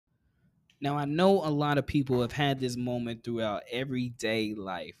Now, I know a lot of people have had this moment throughout everyday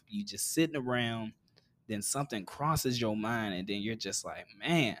life. You just sitting around, then something crosses your mind, and then you're just like,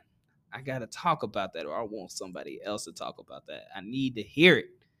 man, I got to talk about that, or I want somebody else to talk about that. I need to hear it.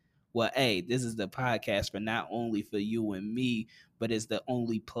 Well, hey, this is the podcast for not only for you and me, but it's the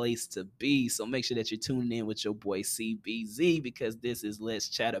only place to be. So make sure that you're tuning in with your boy CBZ because this is Let's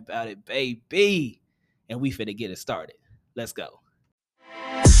Chat About It, baby. And we finna get it started. Let's go.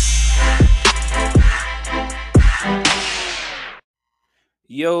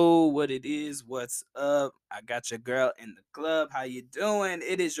 Yo, what it is? What's up? I got your girl in the club. How you doing?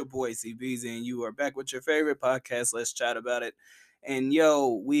 It is your boy CBZ, and you are back with your favorite podcast. Let's chat about it. And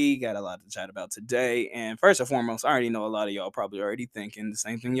yo, we got a lot to chat about today. And first and foremost, I already know a lot of y'all probably already thinking the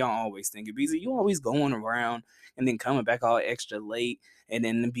same thing y'all always thinking. BZ, you always going around and then coming back all extra late and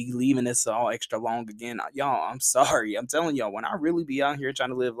then be leaving us all extra long again. Y'all, I'm sorry. I'm telling y'all, when I really be out here trying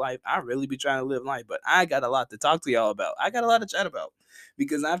to live life, I really be trying to live life. But I got a lot to talk to y'all about. I got a lot to chat about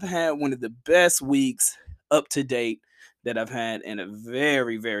because I've had one of the best weeks up to date that I've had in a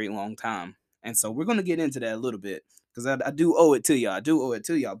very, very long time. And so we're going to get into that a little bit because I do owe it to y'all. I do owe it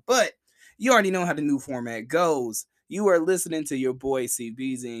to y'all. But you already know how the new format goes. You are listening to your boy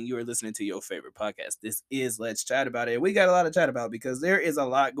CBZ and you are listening to your favorite podcast. This is Let's Chat About It. We got a lot to chat about because there is a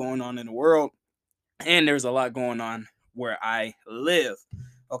lot going on in the world and there's a lot going on where I live.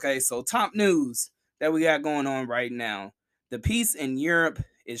 Okay, so top news that we got going on right now. The peace in Europe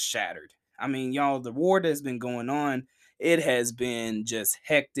is shattered. I mean, y'all, the war that's been going on, it has been just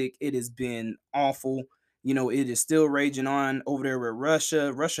hectic. It has been awful. You know, it is still raging on over there with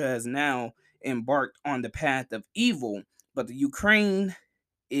Russia. Russia has now embarked on the path of evil, but the Ukraine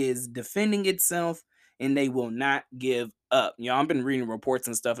is defending itself and they will not give up. You know, I've been reading reports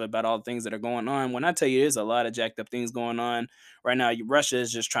and stuff about all the things that are going on. When I tell you there's a lot of jacked up things going on right now, Russia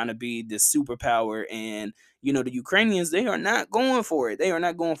is just trying to be this superpower. And, you know, the Ukrainians, they are not going for it. They are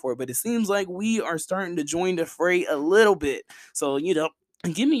not going for it. But it seems like we are starting to join the fray a little bit. So, you know,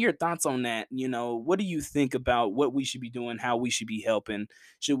 give me your thoughts on that. You know, what do you think about what we should be doing, how we should be helping?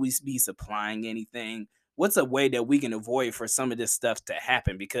 Should we be supplying anything? What's a way that we can avoid for some of this stuff to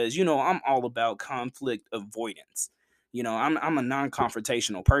happen? Because you know, I'm all about conflict avoidance. You know, I'm a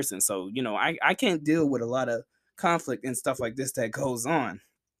non-confrontational person, so you know, I can't deal with a lot of conflict and stuff like this that goes on.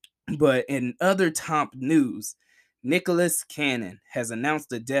 But in other top news, Nicholas Cannon has announced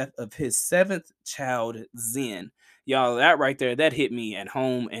the death of his seventh child, Zen. Y'all, that right there, that hit me at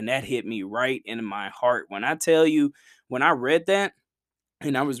home and that hit me right in my heart. When I tell you, when I read that,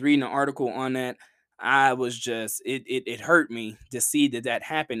 and I was reading an article on that. I was just it hurt me to see that that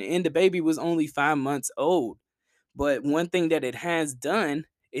happened, and the baby was only 5 months old. But one thing that it has done,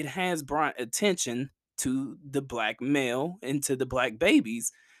 it has brought attention to the black male and to the black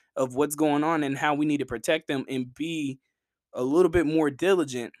babies of what's going on and how we need to protect them and be a little bit more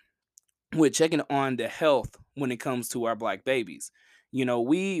diligent with checking on the health when it comes to our black babies. You know,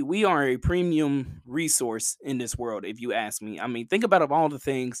 we are a premium resource in this world, if you ask me. I mean, think about of all the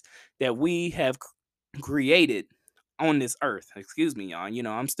things that we have created on this earth. Excuse me, y'all. You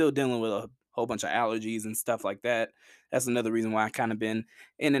know, I'm still dealing with a whole bunch of allergies and stuff like that. That's another reason why I kind of been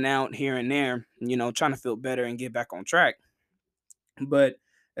in and out here and there, you know, trying to feel better and get back on track. But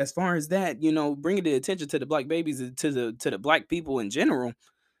as far as that, you know, bringing the attention to the black babies and to the black people in general,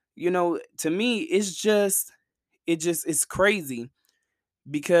 you know, to me, it's crazy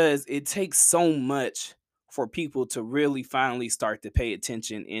because it takes so much for people to really finally start to pay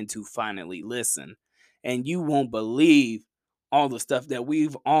attention and to finally listen. And you won't believe all the stuff that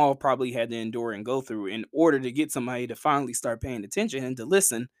we've all probably had to endure and go through in order to get somebody to finally start paying attention and to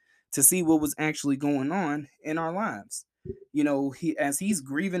listen to see what was actually going on in our lives. You know, he as he's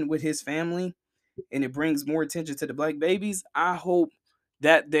grieving with his family and it brings more attention to the black babies, I hope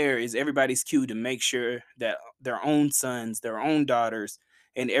that there is everybody's cue to make sure that their own sons, their own daughters,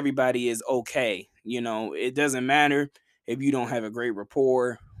 and everybody is okay. You know, it doesn't matter if you don't have a great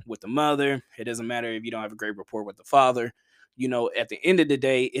rapport with the mother, it doesn't matter if you don't have a great rapport with the father. You know, at the end of the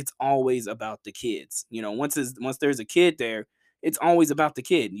day, it's always about the kids. You know, once there's a kid there, it's always about the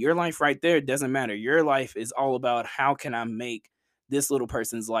kid. Your life right there doesn't matter. Your life is all about how can I make this little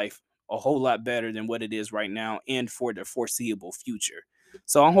person's life a whole lot better than what it is right now and for the foreseeable future.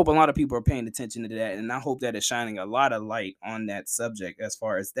 So I hope a lot of people are paying attention to that, and I hope that is shining a lot of light on that subject as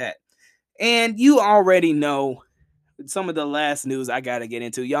far as that. And you already know some of the last news I got to get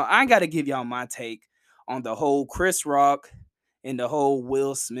into. Y'all, I got to give y'all my take on the whole Chris Rock and the whole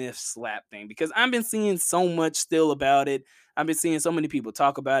Will Smith slap thing because I've been seeing so much still about it. I've been seeing so many people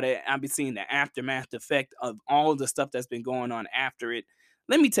talk about it. I've been seeing the aftermath effect of all the stuff that's been going on after it.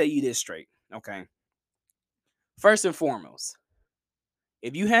 Let me tell you this straight, okay? First and foremost,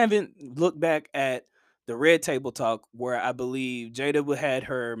 if you haven't looked back at the Red Table Talk, where I believe Jada had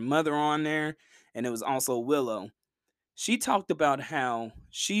her mother on there, and it was also Willow, she talked about how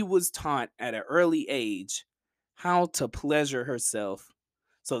she was taught at an early age how to pleasure herself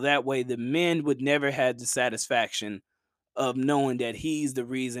so that way the men would never have the satisfaction of knowing that he's the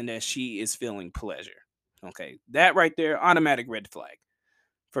reason that she is feeling pleasure. Okay, that right there, automatic red flag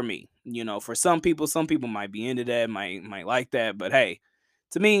for me. For some people might be into that, might like that, but hey,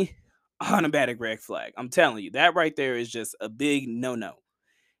 to me, automatic red flag. I'm telling you, that right there is just a big no no.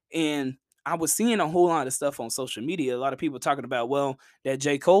 And I was seeing a whole lot of stuff on social media. A lot of people talking about, well, that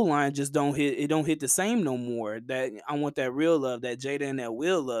J. Cole line just don't hit the same no more. That I want that real love, that Jada and that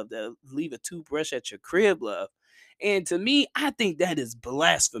Will love, that leave a toothbrush at your crib love. And to me, I think that is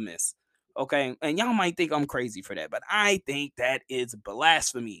blasphemous. Okay. And y'all might think I'm crazy for that, but I think that is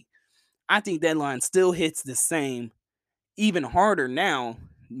blasphemy. I think that line still hits the same, even harder now,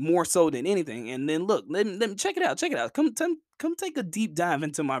 more so than anything. And then look, let me check it out. Check it out. Come take a deep dive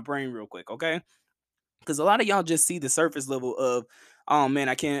into my brain real quick, okay? Because a lot of y'all just see the surface level of, oh man,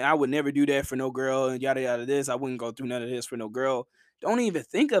 I would never do that for no girl, and yada yada this. I wouldn't go through none of this for no girl. Don't even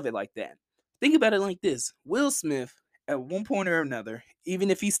think of it like that. Think about it like this: Will Smith, at one point or another, even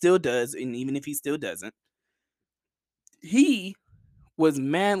if he still does, and even if he still doesn't, he was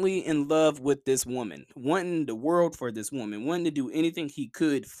madly in love with this woman, wanting the world for this woman, wanting to do anything he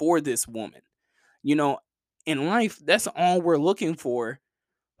could for this woman. You know, in life, that's all we're looking for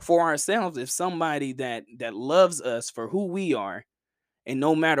ourselves. If somebody that loves us for who we are, and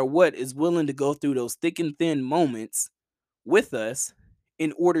no matter what is willing to go through those thick and thin moments with us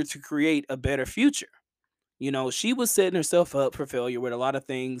in order to create a better future. She was setting herself up for failure with a lot of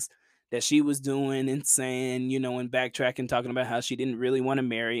things that she was doing and saying, and backtracking, talking about how she didn't really want to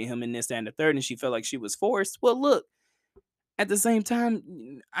marry him and this, that, and the third, and she felt like she was forced. Well, look, at the same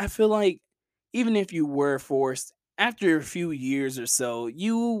time, I feel like even if you were forced, after a few years or so,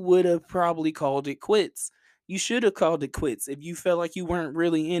 you would have probably called it quits. You should have called it quits if you felt like you weren't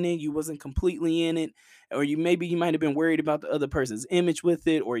really in it, you wasn't completely in it, or you might have been worried about the other person's image with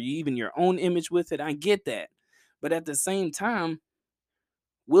it, or even your own image with it. I get that. But at the same time,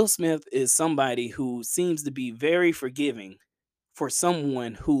 Will Smith is somebody who seems to be very forgiving for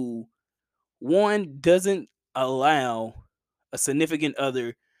someone who, one, doesn't allow a significant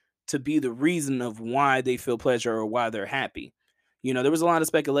other to be the reason of why they feel pleasure or why they're happy. There was a lot of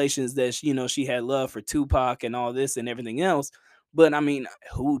speculations that she had love for Tupac and all this and everything else. But I mean,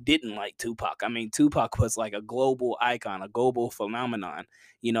 who didn't like Tupac? I mean, Tupac was like a global icon, a global phenomenon.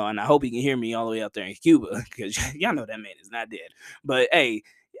 And I hope you can hear me all the way out there in Cuba because y'all know that man is not dead. But hey,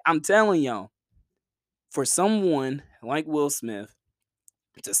 I'm telling y'all, for someone like Will Smith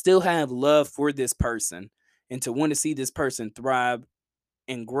to still have love for this person and to want to see this person thrive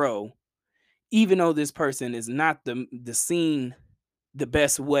and grow, even though this person is not the seen the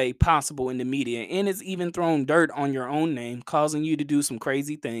best way possible in the media, and it's even thrown dirt on your own name, causing you to do some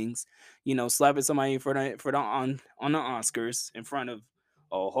crazy things, slapping somebody on the Oscars in front of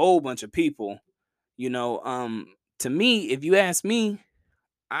a whole bunch of people. To me, if you ask me,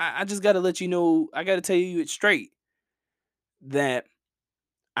 I just gotta let you know, I gotta tell you it straight that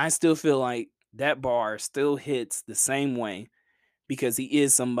I still feel like that bar still hits the same way because he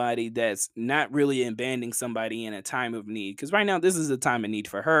is somebody that's not really abandoning somebody in a time of need. Because right now, this is a time of need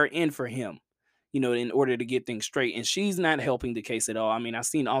for her and for him, in order to get things straight. And she's not helping the case at all. I mean, I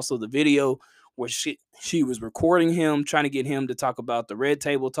seen also the video where she was recording him, trying to get him to talk about the Red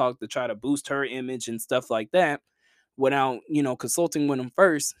Table Talk to try to boost her image and stuff like that, without consulting with him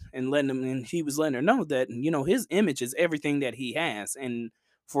first and letting him. And he was letting her know that his image is everything that he has, and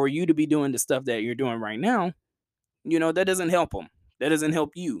for you to be doing the stuff that you're doing right now, that doesn't help him. That doesn't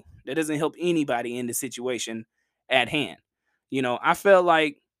help you. That doesn't help anybody in the situation at hand. I felt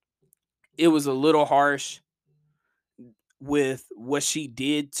like it was a little harsh with what she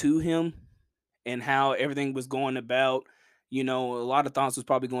did to him and how everything was going about. A lot of thoughts was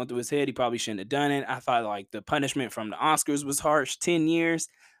probably going through his head. He probably shouldn't have done it. I thought like the punishment from the Oscars was harsh. 10 years.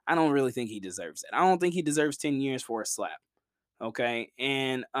 I don't really think he deserves it. I don't think he deserves 10 years for a slap. Okay.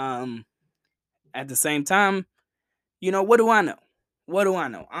 And at the same time, what do I know? What do I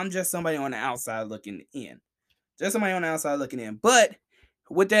know? I'm just somebody on the outside looking in. Just somebody on the outside looking in. But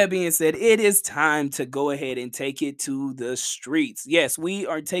with that being said, it is time to go ahead and take it to the streets. Yes, we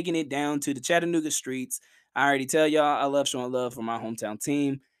are taking it down to the Chattanooga streets. I already tell y'all I love showing love for my hometown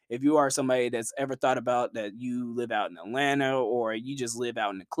team. If you are somebody that's ever thought about that you live out in Atlanta or you just live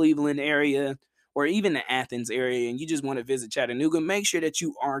out in the Cleveland area or even the Athens area and you just want to visit Chattanooga, make sure that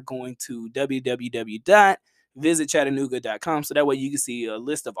you are going to www.visitchattanooga.com so that way you can see a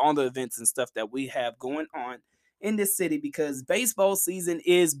list of all the events and stuff that we have going on in this city because baseball season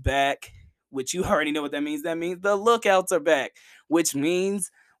is back, which you already know what that means. That means the lookouts are back, which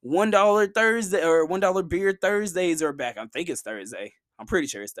means $1 Thursday or $1 beer Thursdays are back. I think it's Thursday. I'm pretty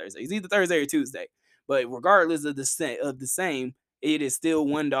sure it's Thursday. It's either Thursday or Tuesday. But regardless of the same, it is still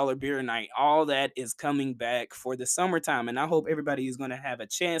 $1 beer night. All that is coming back for the summertime, and I hope everybody is going to have a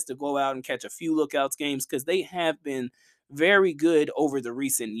chance to go out and catch a few lookouts games because they have been very good over the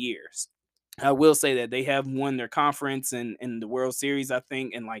recent years. I will say that they have won their conference and the World Series, I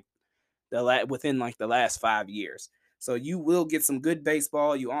think, in like within like the last 5 years. So you will get some good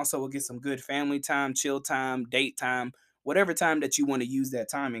baseball. You also will get some good family time, chill time, date time, whatever time that you want to use that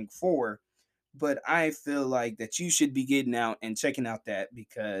timing for. But I feel like that you should be getting out and checking out that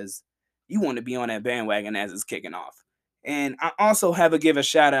because you want to be on that bandwagon as it's kicking off. And I also have a give a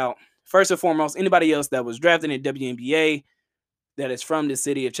shout out first and foremost anybody else that was drafted in WNBA that is from the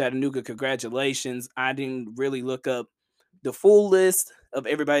city of Chattanooga. Congratulations. I didn't really look up the full list of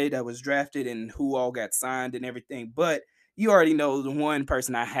everybody that was drafted and who all got signed and everything, but you already know the one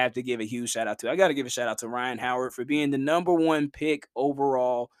person I have to give a huge shout out to. I got to give a shout out to Ryan Howard for being the number one pick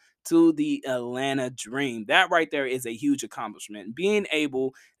overall to the Atlanta Dream. That right there is a huge accomplishment. Being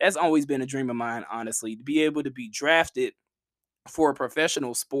able, that's always been a dream of mine, honestly, to be able to be drafted for a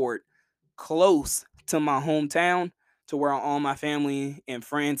professional sport close to my hometown to where all my family and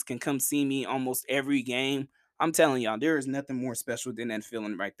friends can come see me almost every game. I'm telling y'all, there is nothing more special than that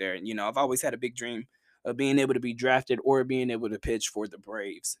feeling right there. And, I've always had a big dream of being able to be drafted or being able to pitch for the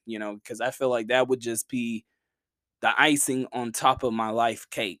Braves, because I feel like that would just be the icing on top of my life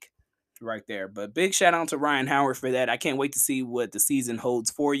cake right there. But big shout out to Ryan Howard for that. I can't wait to see what the season holds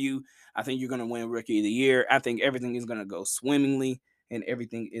for you. I think you're going to win Rookie of the Year. I think everything is going to go swimmingly and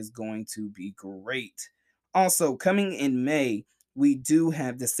everything is going to be great. Also, coming in May, we do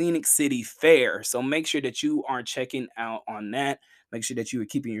have the Scenic City Fair. So make sure that you are checking out on that. Make sure that you are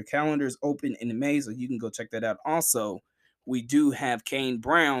keeping your calendars open in May so you can go check that out. Also, we do have Kane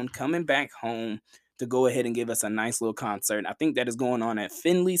Brown coming back home to go ahead and give us a nice little concert. I think that is going on at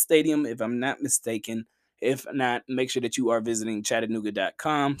Finley Stadium, if I'm not mistaken. If not, make sure that you are visiting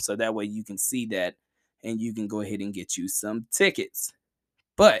Chattanooga.com so that way you can see that and you can go ahead and get you some tickets.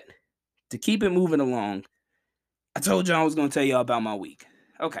 But to keep it moving along, I told y'all I was going to tell y'all about my week.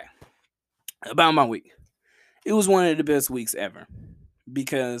 Okay, about my week. It was one of the best weeks ever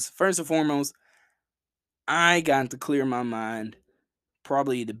because, first and foremost, I got to clear my mind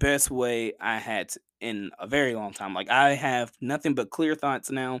probably the best way I had in a very long time. Like, I have nothing but clear thoughts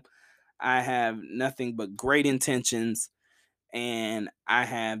now. I have nothing but great intentions, and I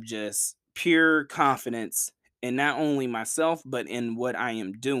have just pure confidence in not only myself, but in what I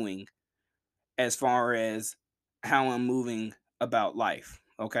am doing as far as how I'm moving about life.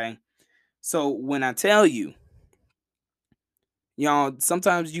 Okay. So, when I tell you, y'all,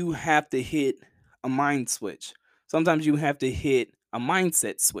 sometimes you have to hit a mind switch, sometimes you have to hit a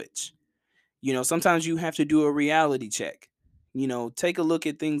mindset switch. Sometimes you have to do a reality check. Take a look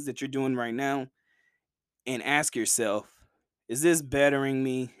at things that you're doing right now and ask yourself, is this bettering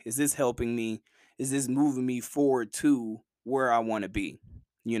me? Is this helping me? Is this moving me forward to where I want to be?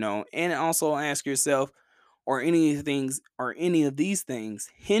 And also ask yourself, are any of these things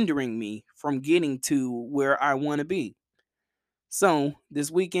hindering me from getting to where I want to be? So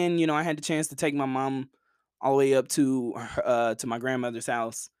this weekend, I had the chance to take my mom all the way up to my grandmother's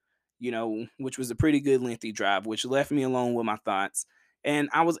house, which was a pretty good lengthy drive, which left me alone with my thoughts. And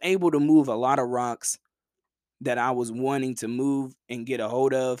I was able to move a lot of rocks that I was wanting to move and get a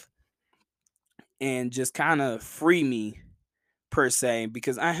hold of and just kind of free me per se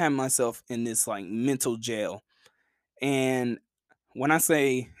because I had myself in this like mental jail. And when I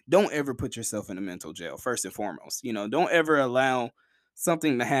say don't ever put yourself in a mental jail, first and foremost, don't ever allow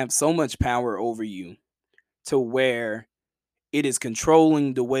something to have so much power over you to where it is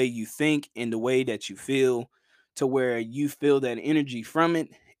controlling the way you think and the way that you feel to where you feel that energy from it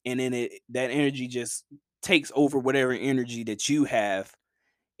and then that energy just takes over whatever energy that you have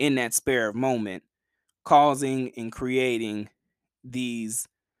in that spare moment, causing and creating these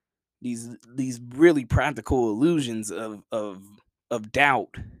these really practical illusions of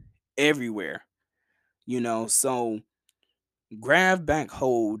doubt everywhere. So grab back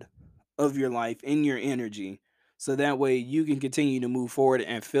hold of your life and your energy so that way you can continue to move forward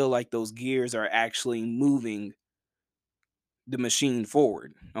and feel like those gears are actually moving the machine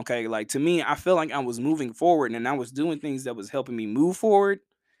forward. Okay, like to me I feel like I was moving forward and I was doing things that was helping me move forward,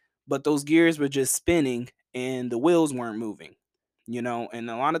 but those gears were just spinning and the wheels weren't moving, and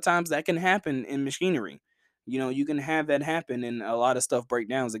a lot of times that can happen in machinery. You can have that happen and a lot of stuff break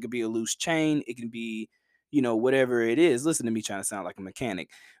down. It could be a loose chain, it can be, whatever it is. Listen to me trying to sound like a mechanic,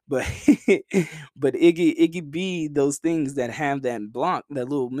 but but it could be those things that have that block, that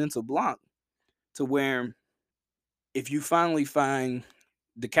little mental block, to where if you finally find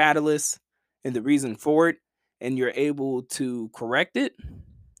the catalyst and the reason for it and you're able to correct it,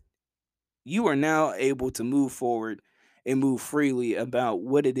 you are now able to move forward and move freely about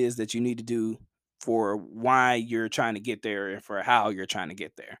what it is that you need to do for why you're trying to get there and for how you're trying to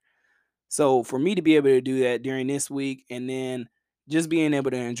get there. So for me to be able to do that during this week and then just being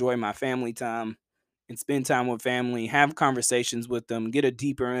able to enjoy my family time and spend time with family, have conversations with them, get a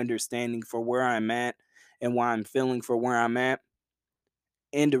deeper understanding for where I'm at and why I'm feeling for where I'm at,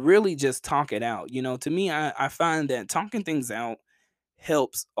 and to really just talk it out. To me, I find that talking things out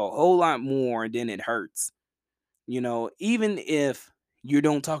helps a whole lot more than it hurts. Even if you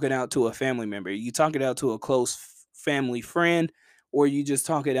don't talk it out to a family member, you talk it out to a close family friend, or you just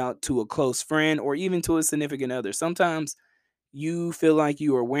talk it out to a close friend, or even to a significant other. Sometimes you feel like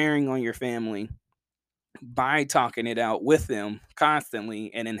you are wearing on your family by talking it out with them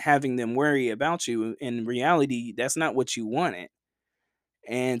constantly and then having them worry about you. In reality, that's not what you wanted.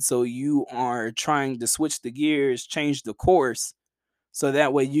 And so you are trying to switch the gears, change the course, so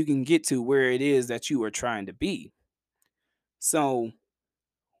that way you can get to where it is that you are trying to be. So,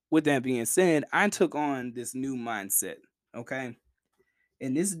 with that being said, I took on this new mindset, okay?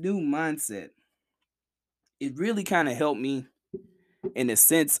 And this new mindset, it really kind of helped me in the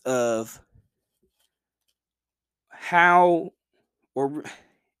sense of how, or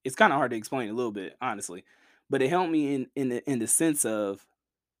it's kind of hard to explain a little bit, honestly, but it helped me in the sense of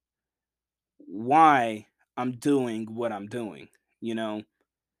why I'm doing what I'm doing, you know,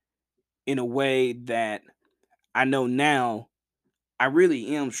 in a way that I know now I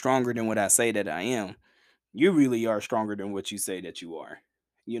really am stronger than what I say that I am. You really are stronger than what you say that you are,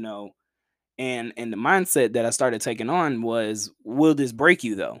 you know. And the mindset that I started taking on was, will this break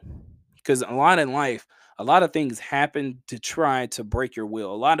you though? Because a lot in life, a lot of things happen to try to break your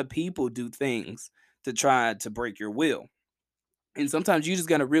will. A lot of people do things to try to break your will. And sometimes you just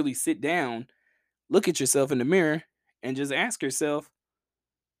got to really sit down, look at yourself in the mirror, and just ask yourself,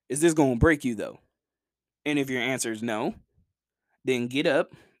 is this going to break you though? And if your answer is no, then get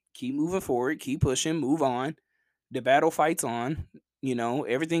up, keep moving forward, keep pushing, move on. The battle fights on,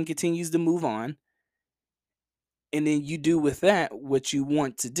 everything continues to move on. And then you do with that what you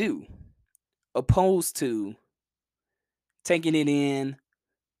want to do, opposed to taking it in,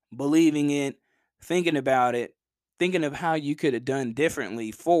 believing it, thinking about it, thinking of how you could have done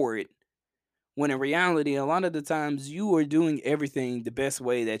differently for it. When in reality, a lot of the times you are doing everything the best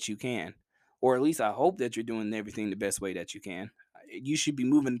way that you can. Or at least I hope that you're doing everything the best way that you can. You should be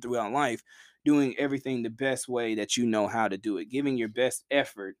moving throughout life doing everything the best way that you know how to do it, giving your best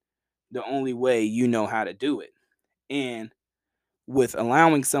effort the only way you know how to do it. And with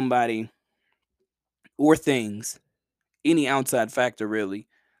allowing somebody or things, any outside factor really,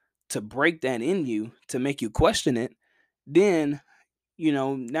 to break that in you, to make you question it, then,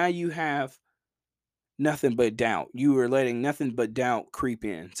 now you have nothing but doubt. You are letting nothing but doubt creep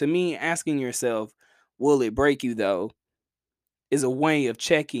in. To me, asking yourself, will it break you though, is a way of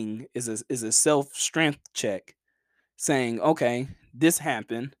checking, is a self-strength check, saying, okay, this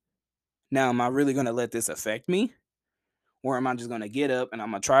happened. Now, am I really gonna let this affect me? Or am I just gonna get up and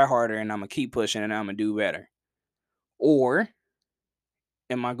I'm gonna try harder and I'm gonna keep pushing and I'm gonna do better? Or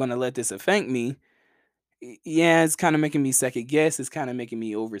am I gonna let this affect me? Yeah, it's kind of making me second guess. It's kind of making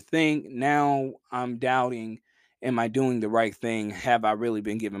me overthink. Now I'm doubting, am I doing the right thing? Have I really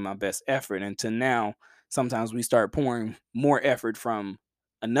been giving my best effort? Until now, sometimes we start pouring more effort from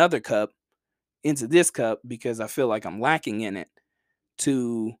another cup into this cup because I feel like I'm lacking in it,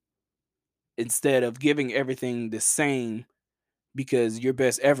 to instead of giving everything the same, because your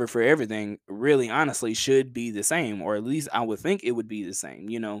best effort for everything really honestly should be the same, or at least I would think it would be the same.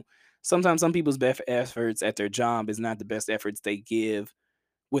 Sometimes some people's best efforts at their job is not the best efforts they give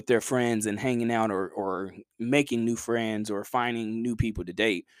with their friends and hanging out, or making new friends or finding new people to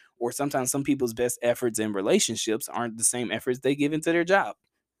date. Or sometimes some people's best efforts in relationships aren't the same efforts they give into their job.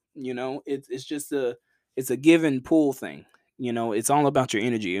 It's just it's a give and pull thing. It's all about your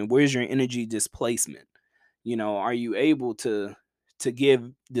energy and where's your energy displacement. Are you able to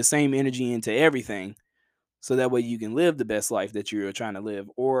give the same energy into everything, so that way you can live the best life that you're trying to live?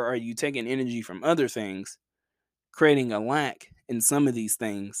 Or are you taking energy from other things, creating a lack in some of these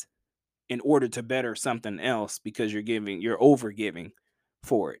things in order to better something else, because you're over giving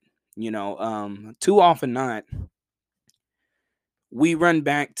for it? Too often not, we run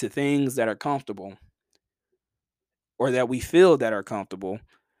back to things that are comfortable or that we feel that are comfortable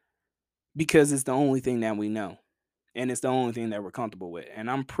because it's the only thing that we know and it's the only thing that we're comfortable with. And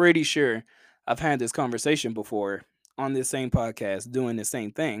I'm pretty sure I've had this conversation before on this same podcast doing the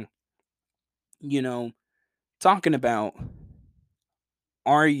same thing, you know, talking about,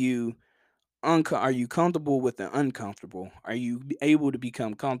 are you are you comfortable with the uncomfortable? Are you able to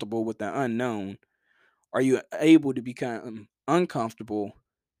become comfortable with the unknown? Are you able to become uncomfortable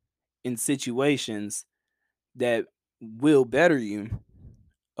in situations that will better you,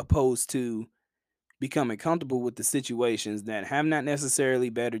 opposed to becoming comfortable with the situations that have not necessarily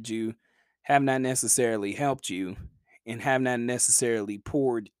bettered you, have not necessarily helped you, and have not necessarily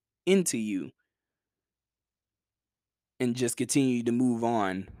poured into you, and just continue to move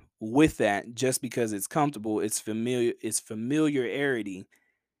on with that just because it's comfortable, it's familiarity,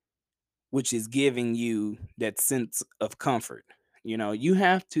 which is giving you that sense of comfort. You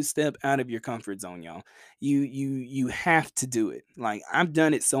have to step out of your comfort zone, y'all. You have to do it. Like, I've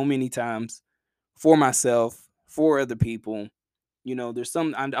done it so many times for myself, for other people. There's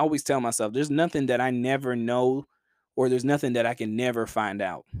some I always tell myself there's nothing that I never know, or there's nothing that I can never find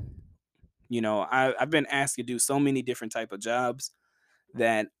out. I've been asked to do so many different type of jobs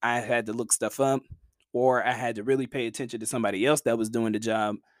that I had to look stuff up, or I had to really pay attention to somebody else that was doing the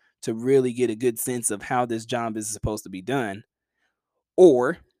job to really get a good sense of how this job is supposed to be done.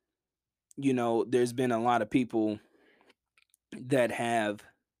 Or, there's been a lot of people that have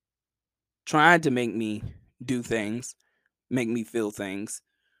tried to make me do things, make me feel things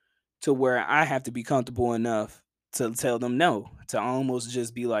to where I have to be comfortable enough to tell them no, to almost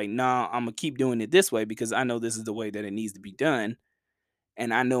just be like, nah, I'm gonna keep doing it this way because I know this is the way that it needs to be done.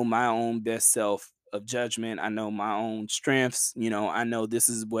 And I know my own best self of judgment. I know my own strengths. I know this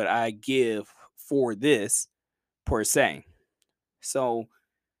is what I give for this, per se. So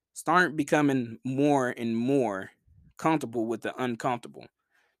start becoming more and more comfortable with the uncomfortable.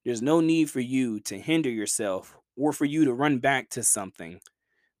 There's no need for you to hinder yourself or for you to run back to something,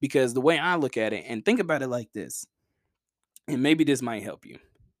 because the way I look at it, and think about it like this, and maybe this might help you.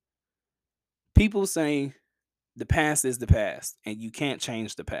 People say the past is the past and you can't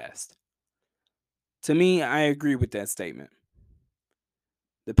change the past. To me, I agree with that statement.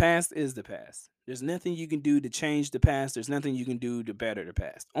 The past is the past. There's nothing you can do to change the past. There's nothing you can do to better the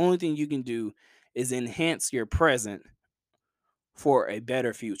past. Only thing you can do is enhance your present for a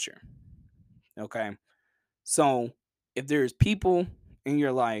better future. Okay. So if there's people in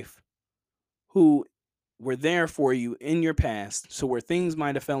your life who were there for you in your past, so where things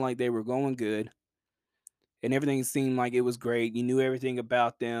might have felt like they were going good and everything seemed like it was great, you knew everything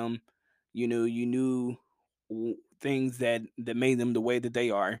about them, you knew things that made them the way that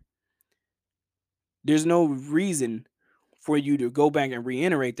they are. There's no reason for you to go back and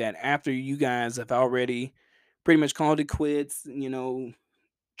reiterate that after you guys have already pretty much called it quits,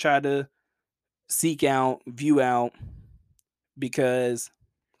 try to seek out, view out, because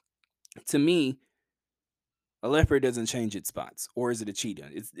to me, a leopard doesn't change its spots. Or is it a cheetah?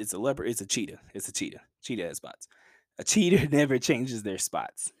 It's a leopard, it's a cheetah. It's a cheetah. Cheetah has spots. A cheetah never changes their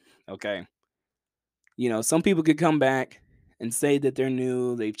spots. Okay. Some people could come back and say that they're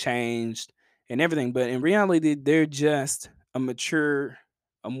new, they've changed and everything, but in reality, they're just a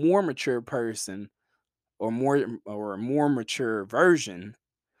more mature person, or a more mature version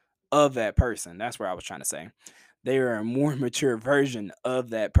of that person. That's what I was trying to say. They are a more mature version of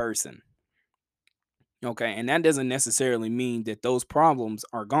that person. Okay, and that doesn't necessarily mean that those problems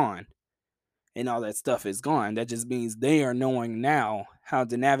are gone and all that stuff is gone. That just means they are knowing now how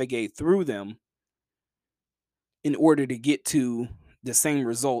to navigate through them in order to get to the same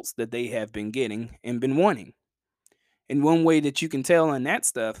results that they have been getting and been wanting. And one way that you can tell on that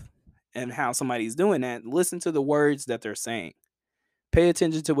stuff and how somebody's doing that, listen to the words that they're saying. Pay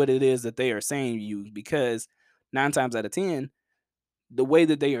attention to what it is that they are saying to you, because 9 times out of 10, the way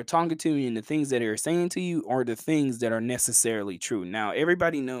that they are talking to you and the things that they're saying to you are the things that are necessarily true. Now,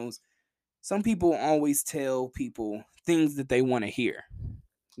 everybody knows some people always tell people things that they want to hear,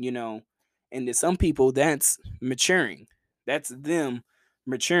 you know, and to some people, that's maturing. That's them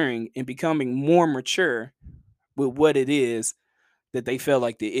maturing and becoming more mature with what it is that they felt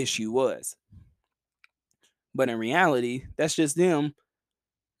like the issue was. But in reality, that's just them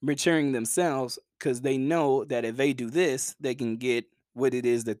maturing themselves, because they know that if they do this, they can get what it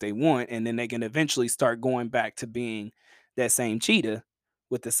is that they want, and then they can eventually start going back to being that same cheetah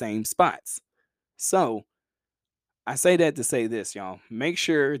with the same spots. So I say that to say this, y'all. Make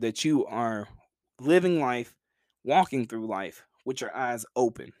sure that you are living life, walking through life with your eyes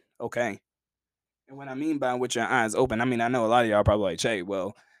open. Okay. And what I mean by with your eyes open, I mean, I know a lot of y'all probably like, Jay,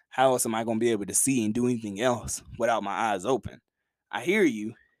 well, how else am I going to be able to see and do anything else without my eyes open? I hear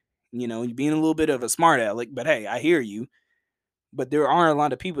you. You know, you being a little bit of a smart aleck, but hey, I hear you. But there are a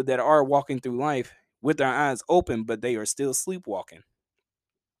lot of people that are walking through life with their eyes open, but they are still sleepwalking.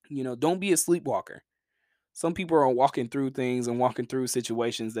 You know, don't be a sleepwalker. Some people are walking through things and walking through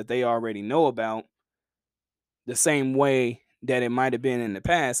situations that they already know about the same way that it might have been in the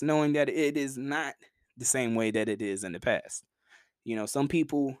past, knowing that it is not the same way that it is in the past. You know, some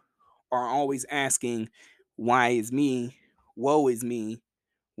people are always asking, why is me? Woe is me.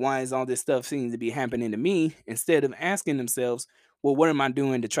 Why is all this stuff seems to be happening to me? Instead of asking themselves, well, what am I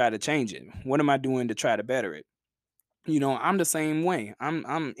doing to try to change it? What am I doing to try to better it? You know, I'm the same way.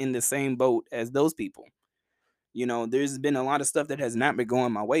 I'm in the same boat as those people. You know, there's been a lot of stuff that has not been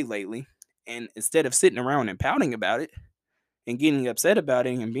going my way lately. And instead of sitting around and pouting about it, and getting upset about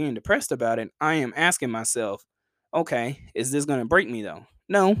it and being depressed about it, I am asking myself, okay, is this going to break me though?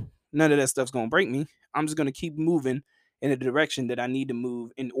 No, none of that stuff's going to break me. I'm just going to keep moving in the direction that I need to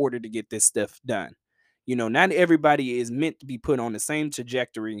move in order to get this stuff done. You know, not everybody is meant to be put on the same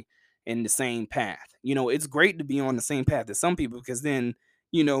trajectory and the same path. You know, it's great to be on the same path as some people because then,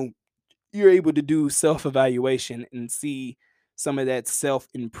 you know, you're able to do self evaluation and see some of that self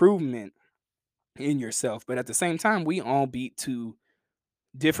improvement in yourself. But at the same time, we all beat to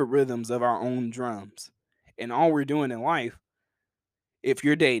different rhythms of our own drums. And all we're doing in life, if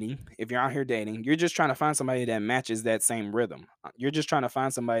you're dating, if you're out here dating, you're just trying to find somebody that matches that same rhythm. You're just trying to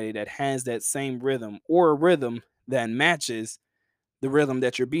find somebody that has that same rhythm or a rhythm that matches the rhythm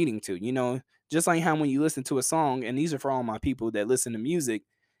that you're beating to. You know, just like how when you listen to a song, and these are for all my people that listen to music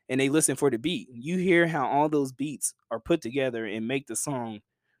and they listen for the beat, you hear how all those beats are put together and make the song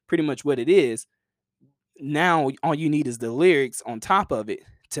pretty much what it is. Now all you need is the lyrics on top of it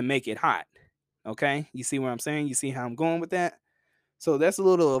to make it hot. Okay? You see what I'm saying? You see how I'm going with that? So that's a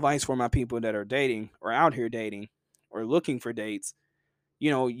little advice for my people that are dating or out here dating or looking for dates.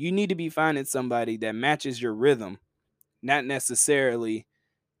 You know, you need to be finding somebody that matches your rhythm, not necessarily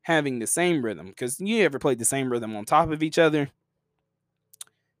having the same rhythm. Because you ever played the same rhythm on top of each other?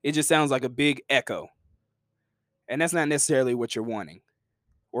 It just sounds like a big echo. And that's not necessarily what you're wanting.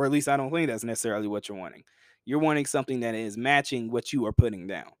 Or at least I don't think that's necessarily what you're wanting. You're wanting something that is matching what you are putting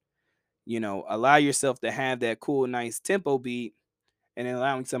down. You know, allow yourself to have that cool, nice tempo beat and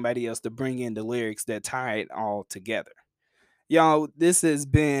allowing somebody else to bring in the lyrics that tie it all together. Y'all, this has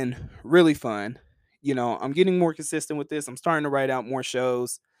been really fun. You know, I'm getting more consistent with this. I'm starting to write out more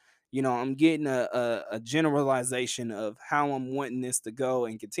shows. You know, I'm getting a generalization of how I'm wanting this to go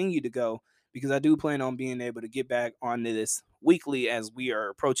and continue to go because I do plan on being able to get back on this weekly as we are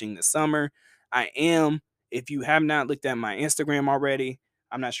approaching the summer. I am, if you have not looked at my Instagram already,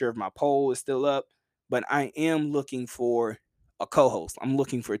 I'm not sure if my poll is still up, but I am looking for a co-host. I'm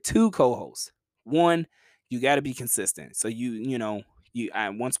looking for two co-hosts. One, you got to be consistent. So you know,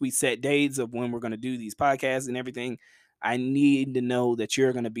 once we set dates of when we're going to do these podcasts and everything, I need to know that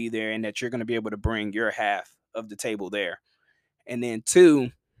you're going to be there and that you're going to be able to bring your half of the table there. And then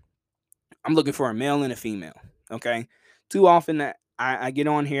two, I'm looking for a male and a female. Okay. Too often that I get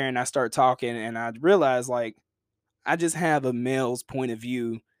on here and I start talking and I realize like I just have a male's point of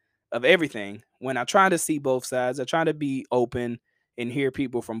view of everything. When I try to see both sides, I try to be open and hear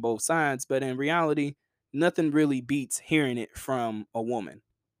people from both sides. But in reality, nothing really beats hearing it from a woman.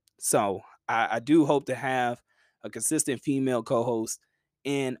 So I do hope to have a consistent female co-host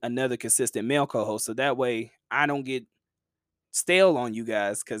and another consistent male co-host. So that way I don't get stale on you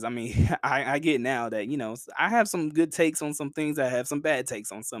guys. Cause I mean, I get now that, you know, I have some good takes on some things. I have some bad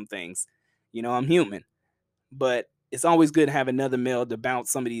takes on some things. You know, I'm human. But it's always good to have another male to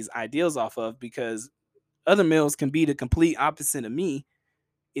bounce some of these ideals off of because other males can be the complete opposite of me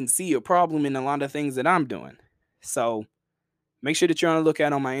and see a problem in a lot of things that I'm doing. So make sure that you're on the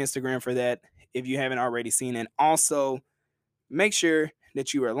lookout on my Instagram for that if you haven't already seen it. Also, make sure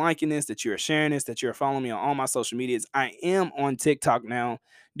that you are liking this, that you are sharing this, that you're following me on all my social medias. I am on TikTok now,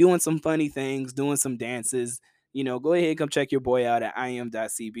 doing some funny things, doing some dances. You know, go ahead and come check your boy out at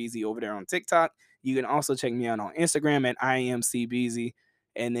im.cbz over there on TikTok. You can also check me out on Instagram at imcbz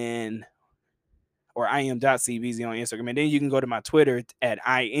and then or im.cbz on Instagram. And then you can go to my Twitter at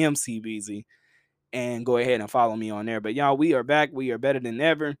imcbz and go ahead and follow me on there. But y'all, we are back. We are better than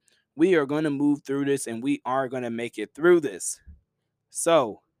ever. We are going to move through this and we are going to make it through this.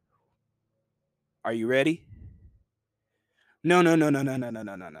 So, are you ready? No, no, no, no, no, no, no,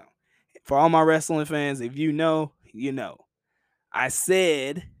 no, no, no. For all my wrestling fans, if you know, you know. I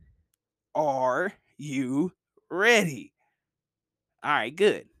said, are you ready? All right,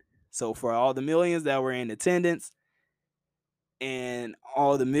 good. So for all the millions that were in attendance and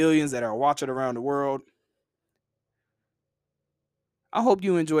all the millions that are watching around the world, I hope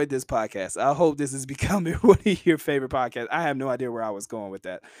you enjoyed this podcast. I hope this is becoming one of your favorite podcasts. I have no idea where I was going with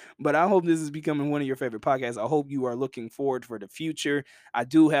that, but I hope this is becoming one of your favorite podcasts. I hope you are looking forward for the future. I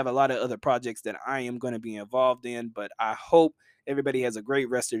do have a lot of other projects that I am going to be involved in, but I hope everybody has a great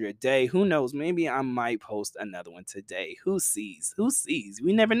rest of your day. Who knows? Maybe I might post another one today. Who sees? Who sees?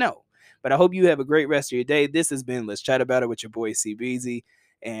 We never know. But I hope you have a great rest of your day. This has been Let's Chat About It with your boy CBZ,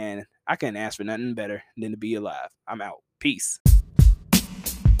 and I couldn't ask for nothing better than to be alive. I'm out. Peace.